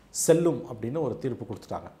செல்லும் அப்படின்னு ஒரு தீர்ப்பு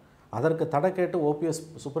கொடுத்துட்டாங்க. அதற்கு தடை கேட்டு ஓபிஎஸ்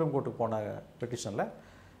சுப்ரீம் கோர்ட்டுக்கு போன பெட்டிஷனில்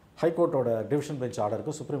ஹைகோர்ட்டோட டிவிஷன் பெஞ்ச்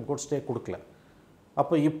ஆர்டருக்கு சுப்ரீம் கோர்ட் ஸ்டே கொடுக்கல.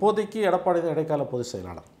 அப்போ இப்போதைக்கு எடப்பாடி தான் இடைக்கால பொதுச்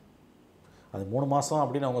செயலாளர். அது 3 மாதம்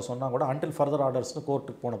அப்படின்னு அவங்க சொன்னால் கூட அன்டில் ஃபர்தர் ஆர்டர்ஸ்னு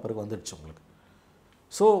கோர்ட்டுக்கு போன பிறகு வந்துடுச்சு உங்களுக்கு.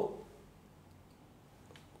 ஸோ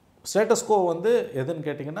ஸ்டேட்டஸ்கோ வந்து எதுன்னு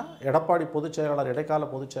கேட்டிங்கன்னா, எடப்பாடி பொதுச் செயலாளர், இடைக்கால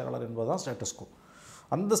பொதுச் செயலாளர் என்பது தான் ஸ்டேட்டஸ்கோ.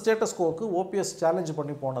 அந்த ஸ்டேட்டஸ்கோவுக்கு ஓபிஎஸ் சேலஞ்ச்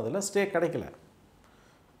பண்ணி போனதில் ஸ்டே கிடைக்கல.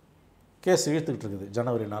 கேஸ் இழுத்துக்கிட்டு இருக்குது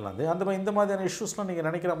ஜனவரி 4ஆம் தேதி. இந்த மாதிரியான இஷ்யூஸ்லாம் நீங்கள்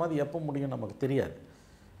நினைக்கிற மாதிரி எப்போ முடியும் நமக்கு தெரியாது,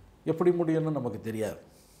 எப்படி முடியும்னு நமக்கு தெரியாது.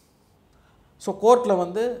 ஸோ கோர்ட்டில்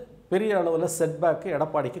வந்து பெரிய அளவில் செட்பேக்கு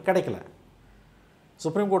எடப்பாடிக்கு கிடைக்கல.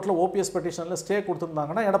 சுப்ரீம் கோர்ட்டில் ஓபிஎஸ் பெட்டிஷனில் ஸ்டே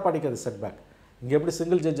கொடுத்துருந்தாங்கன்னா எடப்பாடிக்கு அது செட்பேக். இங்கே எப்படி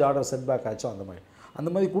சிங்கிள் ஜட்ஜ் ஆர்டர் செட்பேக் ஆச்சோ அந்த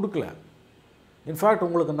மாதிரி கொடுக்கல. இன்ஃபேக்ட்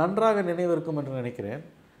உங்களுக்கு நன்றாக நினைவு இருக்கும் என்று நினைக்கிறேன்,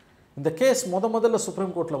 இந்த கேஸ் முதல்ல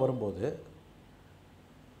சுப்ரீம் கோர்ட்டில் வரும்போது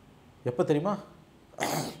எப்போ தெரியுமா,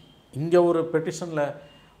 இங்கே ஒரு பெட்டிஷனில்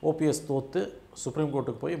ஓபிஎஸ் தோற்று சுப்ரீம்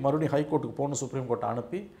கோர்ட்டுக்கு போய் மறுபடியும் ஹைகோர்ட்டுக்கு போகணும், சுப்ரீம் கோர்ட்டை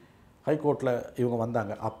அனுப்பி ஹைகோர்ட்டில் இவங்க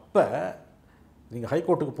வந்தாங்க. அப்போ நீங்கள்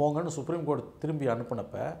ஹைகோர்ட்டுக்கு போங்கன்னு சுப்ரீம் கோர்ட் திரும்பி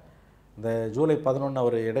அனுப்பினப்போ இந்த ஜூலை 11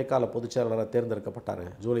 அவர் இடைக்கால பொதுச் செயலாளராக தேர்ந்தெடுக்கப்பட்டார்.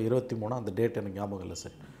 ஜூலை 23 அந்த டேட் எனக்கு ஞாபகம் இல்லை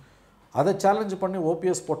சார். அதை சேலஞ்சு பண்ணி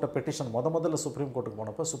ஓபிஎஸ் போட்ட பெட்டிஷன் முதல்ல சுப்ரீம் கோர்ட்டுக்கு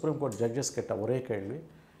போனப்போ சுப்ரீம் கோர்ட் ஜட்ஜஸ் கேட்ட ஒரே கேள்வி,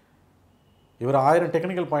 இவர் 1000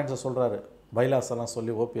 டெக்னிக்கல் பாயிண்ட்ஸை சொல்கிறாரு, பைலாஸ் எல்லாம்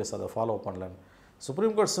சொல்லி ஓபிஎஸ் அதை ஃபாலோ பண்ணலன்னு.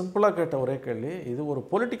 சுப்ரீம் கோர்ட் சிம்பிளாக கேட்ட ஒரே கேள்வி, இது ஒரு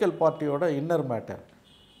political பார்ட்டியோட inner matter,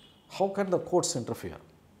 how can the courts interfere?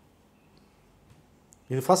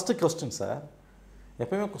 இது ஃபஸ்ட்டு கொஸ்டின் சார்.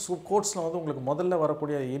 எப்போயுமே கோர்ட்ஸில் வந்து உங்களுக்கு முதல்ல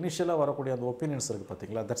வரக்கூடிய இனிஷியலாக வரக்கூடிய அந்த ஒப்பீனியன்ஸ் இருக்குது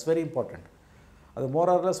பார்த்தீங்களா, தட்ஸ் வெரி இம்பார்ட்டண்ட். அது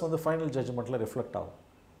மோரார்லெஸ் வந்து ஃபைனல் ஜட்ஜ்மெண்ட்டில் ரிஃப்ளெக்ட் ஆகும்.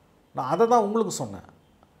 நான் அதை தான் உங்களுக்கு சொன்னேன்.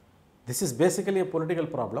 This is basically a political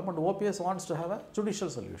problem and OPS wants to have a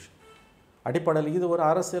judicial solution. அடிப்படையில் இது ஒரு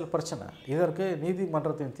அரசியல் பிரச்சனை, இதற்கு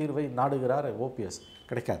நீதிமன்றத்தின் தீர்வை நாடுகிறார் ஓபிஎஸ்.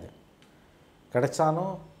 கிடைக்காது.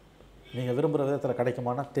 கிடைச்சாலும் நீங்கள் விரும்புகிற விதத்தில்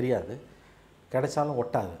கிடைக்குமானா தெரியாது, கிடைச்சாலும்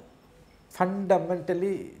ஒட்டாது.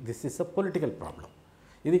 Fundamentally this is a political problem.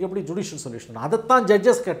 இதுக்கு எப்படி ஜுடிஷியல் சொல்யூஷன்? அதைத்தான்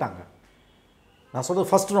ஜட்ஜஸ் கேட்டாங்க. நான் சொல்கிறது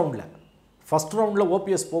ஃபஸ்ட் ரவுண்டில்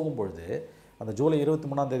ஓபிஎஸ் போகும்பொழுது, அந்த ஜூலை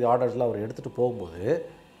 23ஆம் தேதி ஆர்டர்ஸில் அவர் எடுத்துகிட்டு போகும்போது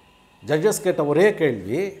ஜட்ஜஸ் கேட்ட ஒரே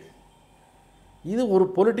கேள்வி, இது ஒரு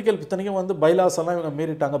பொலிட்டிக்கல் இத்தனைக்கும் வந்து பைலாஸ் எல்லாம் இவங்க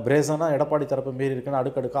மீறிட்டாங்க, பிரேசனாக எடப்பாடி தரப்பு மீறி இருக்குன்னு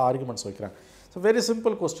அடுக்கடுக்காக ஆர்குமெண்ட்ஸ் வைக்கிறாங்க. So very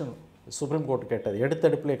simple question supreme court கேட்டது,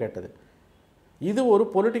 எடுத்தடுப்பிலே கேட்டது. இது ஒரு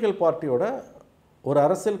பொலிட்டிக்கல் பார்ட்டியோட, ஒரு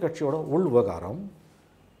அரசியல் கட்சியோட உள் விவகாரம்.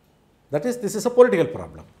 This is a political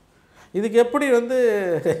problem. இதுக்கு எப்படி வந்து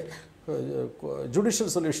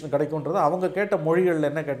ஜுடிஷியல் சொல்யூஷன் கிடைக்கும்ன்றது அவங்க கேட்ட மொழிகளில்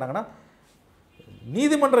என்ன கேட்டாங்கன்னா,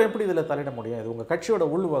 நீதிமன்றம் எப்படி இதில் தலையிட முடியும், இது உங்கள் கட்சியோட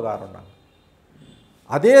உள் விவகாரம்னாங்க.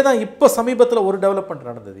 அதே தான் இப்போ சமீபத்தில் ஒரு டெவலப்மெண்ட்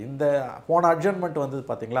நடந்தது. இந்த போன அட்ஜர்ன்மெண்ட் வந்தது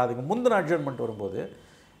பார்த்தீங்களா, அதுக்கு முந்தின அட்ஜர்ன்மெண்ட் வரும்போது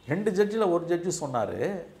 2 ஜட்ஜில் ஒரு ஜட்ஜு சொன்னார்,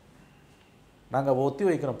 நாங்கள் ஒத்தி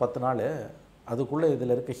வைக்கிறோம் 10 நாள், அதுக்குள்ளே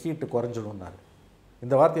இதில் இருக்க ஹீட்டு குறைஞ்சிடும்னாரு.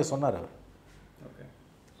 இந்த வார்த்தையை சொன்னார் அவர்.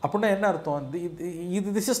 அப்படின்னா என்ன அர்த்தம்?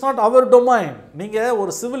 This is not our domain. நீங்கள்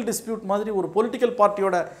ஒரு சிவில் டிஸ்பியூட் மாதிரி ஒரு பொலிட்டிக்கல்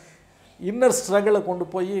பார்ட்டியோட இன்னர் ஸ்ட்ரகிளை கொண்டு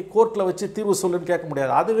போய் கோர்ட்டில் வச்சு தீர்வு சொல்லுன்னு கேட்க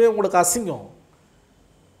முடியாது. அதுவே உங்களுக்கு அசிங்கம்.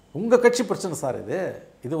 உங்கள் கட்சி பிரச்சனை சார் இது.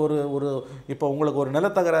 இது ஒரு இப்போ உங்களுக்கு ஒரு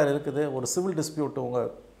நிலத்தகராறு இருக்குது, ஒரு சிவில் டிஸ்பியூட்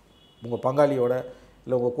உங்கள் பங்காளியோட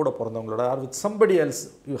இல்லை உங்கள் கூட பிறந்தவங்களோட R with somebody else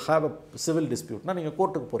you have a civil டிஸ்பியூட்னா நீங்கள்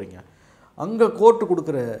கோர்ட்டுக்கு போகிறீங்க. அங்கே கோர்ட்டு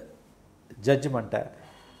கொடுக்குற ஜட்ஜ்மெண்ட்டை,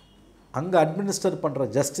 அங்கே அட்மினிஸ்டர் பண்ணுற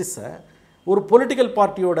ஜஸ்டிஸை ஒரு பொலிட்டிக்கல்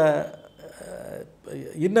பார்ட்டியோட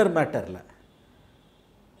இன்னர் மேட்டரில்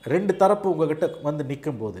ரெண்டு தரப்பு உங்ககிட்ட வந்து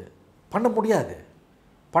நிற்கும்போது பண்ண முடியாது.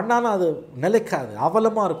 பண்ணாலும் அது நிலைக்காது,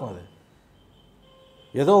 அவலமாக இருக்கும். அது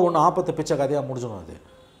ஏதோ ஒன்று ஆபத்து பிச்சை கதையாக முடிஞ்சிடும். அது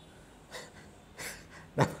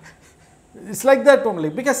it's like that only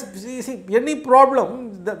because any problem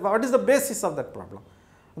what is the basis of that problem,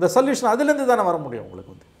 அந்த சொல்யூஷன் அதுலேருந்து தானே வர முடியும்.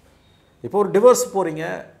 உங்களுக்கு வந்து இப்போ ஒரு டிவோர்ஸ் போகிறீங்க,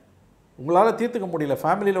 உங்களால் தீர்த்துக்க முடியல,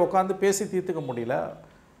 ஃபேமிலியில் உட்காந்து பேசி தீர்த்துக்க முடியல,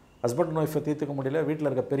 ஹஸ்பண்ட் ஒய்ஃபை தீர்த்துக்க முடியல, வீட்டில்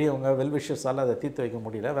இருக்க பெரியவங்க வெல்விஷர்ஸால் அதை தீர்த்து வைக்க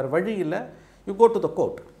முடியல, வேறு வழி இல்லை. You go to the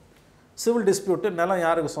court. Civil dispute, நிலம்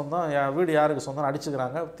யாருக்கு சொந்தம், வீடு யாருக்கு சொந்தம்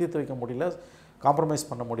அடிச்சுக்கிறாங்க, தீர்த்து வைக்க முடியல, காம்ப்ரமைஸ்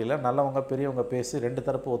பண்ண முடியல, நல்லவங்க பெரியவங்க பேசி ரெண்டு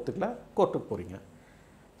தரப்பு ஒத்துக்கல, கோர்ட்டுக்கு போகிறீங்க.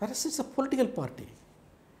 வேறு இட்ஸ் அ பொலிட்டிக்கல் பார்ட்டி.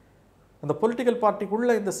 அந்த பொலிட்டிக்கல்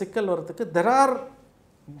பார்ட்டிக்குள்ளே இந்த சிக்கல் வரதுக்கு there are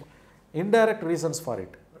indirect reasons for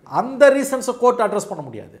it. அந்த ரீசன்ஸை கோர்ட் அட்ரஸ் பண்ண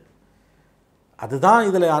முடியாது. அதுதான்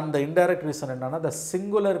இதில் அந்த இன்டைரக்ட் ரீசன் என்னன்னா, த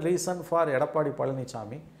singular reason for Edappadi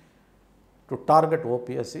Palaniswami to target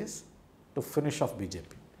OPS is to finish of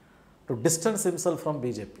BJP, to distance himself from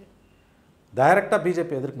BJP. டைரெக்டாக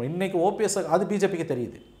பிஜேபி எதிர்க்கணும். இன்றைக்கி ஓபிஎஸ் அது பிஜேபிக்கு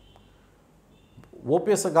தெரியுது.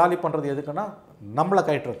 ஓபிஎஸ்ஸை காலி பண்ணுறது எதுக்குன்னா நம்மளை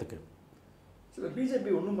கயட்டுறதுக்கு. பிஜேபி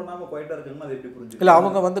ஒன்றும் பண்ணாமல் குவைட்டாக இருக்குன்னா அது எப்படி புரிஞ்சு? இல்லை,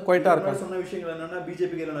 அவங்க வந்து குவைட்டாக இருக்காங்க. சொன்ன விஷயங்கள் என்னென்னா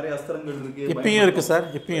பிஜேபிக்கு நிறைய அஸ்திரங்கள் இருக்குது, இப்பயும் இருக்குது சார்,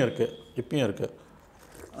 இப்பயும் இருக்குது.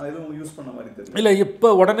 எதுவும் யூஸ் பண்ண மாதிரி தெரியும். இல்லை, இப்போ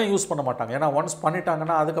உடனே யூஸ் பண்ண மாட்டாங்க. ஏன்னா ஒன்ஸ்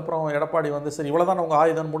பண்ணிட்டாங்கன்னா அதுக்கப்புறம் எடப்பாடி வந்து சரி இவ்வளோ தான் உங்கள்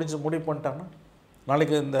ஆயுதம் முடிவு பண்ணிட்டாங்கன்னா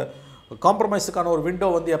நாளைக்கு இந்த காம்ப்ரமைஸுக்கான ஒரு விண்டோ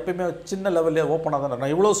வந்து எப்பயுமே சின்ன லெவலில் ஓப்பனாக தானே.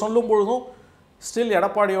 நான் இவ்வளோ சொல்லும் பொழுதும் ஸ்டில்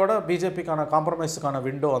எடப்பாடியோட பிஜேபிக்கான காம்ப்ரமைஸுக்கான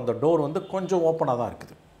விண்டோ, அந்த டோர் வந்து கொஞ்சம் ஓப்பனாக தான்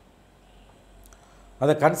இருக்குது.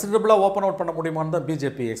 அதை கன்சிடரபிளாக ஓப்பன் அவுட் பண்ண முடியுமான்னு தான்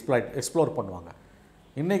பிஜேபி எக்ஸ்ப்ளோர் பண்ணுவாங்க.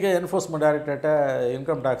 இன்றைக்கே என்ஃபோர்ஸ்மெண்ட் டைரக்டரேட்டை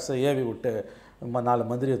இன்கம் டேக்ஸை ஏவி விட்டு 4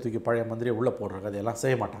 மந்திரியை தூக்கி பழைய மந்திரியை உள்ளே போடுறாங்க. அதையெல்லாம்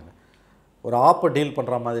செய்ய மாட்டாங்க. ஒரு ஆப்பை டீல்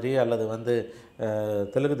பண்ணுற மாதிரி, அல்லது வந்து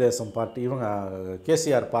தெலுங்கு தேசம் பார்ட்டி இவங்க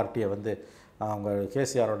கேசிஆர் பார்ட்டியை வந்து அவங்க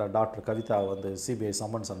கேசிஆரோட டாக்டர் கவிதாவை வந்து சிபிஐ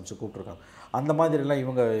சம்மன்ஸ் அனுப்பிச்சு கூப்பிட்ருக்காங்க. அந்த மாதிரிலாம்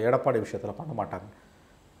இவங்க எடப்பாடி விஷயத்தில் பண்ண மாட்டாங்க.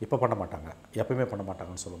 இப்போ பண்ண மாட்டாங்க, எப்பயுமே பண்ண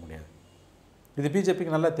மாட்டாங்கன்னு சொல்ல முடியாது. இது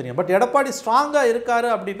பிஜேபிக்கு நல்லா தெரியும். பட் எடப்பாடி ஸ்ட்ராங்காக இருக்கார்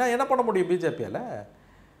அப்படின்னா என்ன பண்ண முடியும் பிஜேபியால்?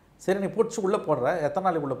 சரி, நீ பிடிச்சி உள்ளே போடுற, எத்தனை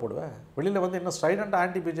நாளைக்கு உள்ளே போடுவேன்? வெளியில் வந்து இன்னும் ஸ்ட்ரைடண்டாக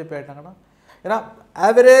ஆன்டி பிஜேபி ஆகிட்டாங்கன்னா, ஏன்னா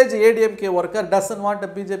average ADMK worker doesn't want a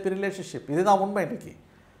BJP relationship. இதுதான் உண்மை இன்றைக்கி.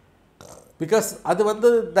 பிகாஸ் அது வந்து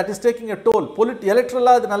that is taking a toll.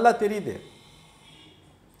 எலக்ட்ரலாக அது நல்லா தெரியுது.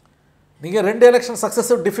 நீங்கள் 2 எலெக்ஷன்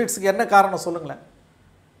சக்ஸஸிவ் டிஃபீட்ஸுக்கு என்ன காரணம் சொல்லுங்களேன்?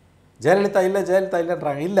 ஜெயலலிதா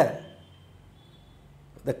இல்லைன்றாங்க. இல்லை,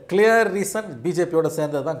 த கிளியர் ரீசன் பிஜேபியோட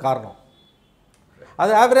சேர்ந்தது தான் காரணம்.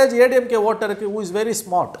 அது average ADMK ஓட்டருக்கு who is very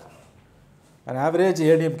smart, and average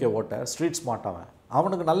ADMK voter street smart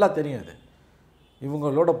அவனுக்கு நல்லா தெரியும் இது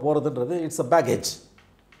இவங்களோட போகிறதுன்றது இட்ஸ் அ பேக்கேஜ்.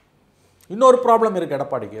 இன்னொரு ப்ராப்ளம் இருக்குது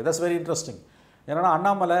எடப்பாடிக்கு. That's very interesting. ஏன்னா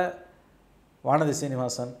அண்ணாமலை, வானதி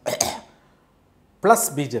சீனிவாசன் ப்ளஸ்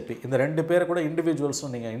பிஜேபி, இந்த 2 பேரை கூட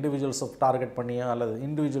இண்டிவிஜுவல்ஸும் நீங்கள் இண்டிவிஜுவல்ஸை டார்கெட் பண்ணியோ அல்லது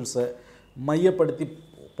இண்டிவிஜுவல்ஸை மையப்படுத்தி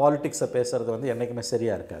பாலிட்டிக்ஸை பேசுகிறது வந்து என்றைக்குமே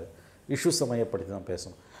சரியாக இருக்காது. இஷ்யூஸை மையப்படுத்தி தான்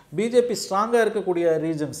பேசணும். பிஜேபி ஸ்ட்ராங்காக இருக்கக்கூடிய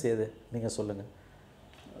ரீஜன்ஸ் எது நீங்கள் சொல்லுங்கள்?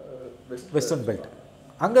 Western belt.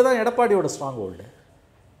 அங்கே தான் எடப்பாடியோட ஸ்ட்ராங் ஹோல்டு.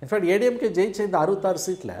 இன்ஃபேக்ட் ஏடிஎம்கே ஜெயிச்ச இந்த 66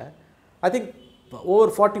 சீட்டில் I think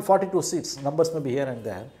over 42 seeds, numbers may be here and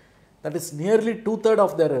there, that is nearly 2/3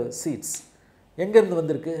 of their seeds எங்கேருந்து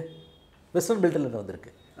வந்திருக்கு? வெஸ்டர்ன் பெல்ட்டிலேருந்து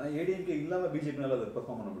வந்திருக்கு. ஏடிஎம்கே இல்லாமல் பிஜேபியால் அதை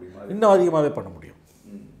பெர்ஃபார்ம் பண்ண முடியுமா? இன்னும் அதிகமாகவே பண்ண முடியும்.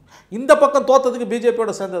 இந்த பக்கம் தோற்றதுக்கு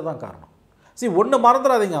பிஜேபியோட சேர்ந்தது தான் காரணம். ஒன்று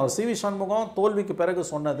மறந்துடாதீங்க, அவர் சிவி சண்முகம் தோல்விக்கு பிறகு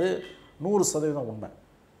சொன்னது 100% உண்மை.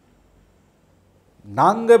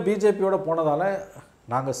 நாங்கள் பிஜேபியோட போனதால்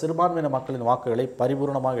நாங்கள் சிறுபான்மையின மக்களின் வாக்குகளை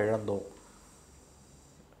பரிபூர்ணமாக இழந்தோம்.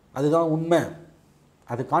 அதுதான் உண்மை.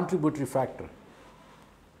 அது கான்ட்ரிபியூட்டரி ஃபேக்டர்.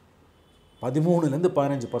 13%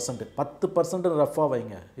 15%, 10% ரஃபாக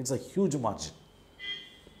வைங்க. It's a huge margin.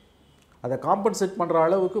 அதை காம்பன்சேட் பண்ணுற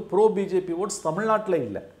அளவுக்கு ப்ரோ பிஜேபி ஓட்ஸ் தமிழ்நாட்டில்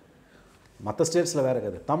இல்லை, மற்ற ஸ்டேட்ஸில் வேறு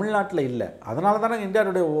இருக்குது, தமிழ்நாட்டில் இல்லை. அதனால தானே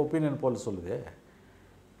இந்தியாவுடைய ஒப்பீனியன் போல் சொல்லுது.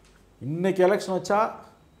 இன்றைக்கி எலெக்ஷன் வச்சா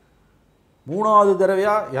 3வது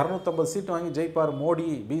தடவையாக 250 சீட்டு வாங்கி ஜெயிப்பார் மோடி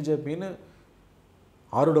பிஜேபின்னு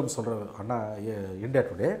ஆருடம் சொல்கிற அண்ணா India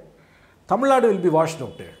today. Tamil Nadu will be washed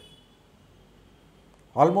out,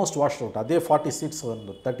 almost washed out. அதே 40 சீட்ஸ்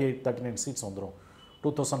வந்து 38 39 சீட்ஸ் வந்துடும்.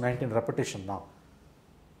 2019 ரெப்படேஷன் தான்.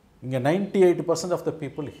 இங்கே 98% of the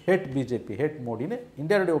people had BJP, had மோடின்னு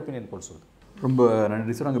இந்தியாவுடைய ஒப்பீனியன் போல் சொல்லுது. ரொம்ப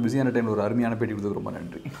நன்றி சார். அங்கே பிஸியான டைமில் ஒரு அருமையான பேட்டி கொடுத்தது ரொம்ப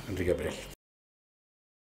நன்றி. நன்றி கேப்ரியல்.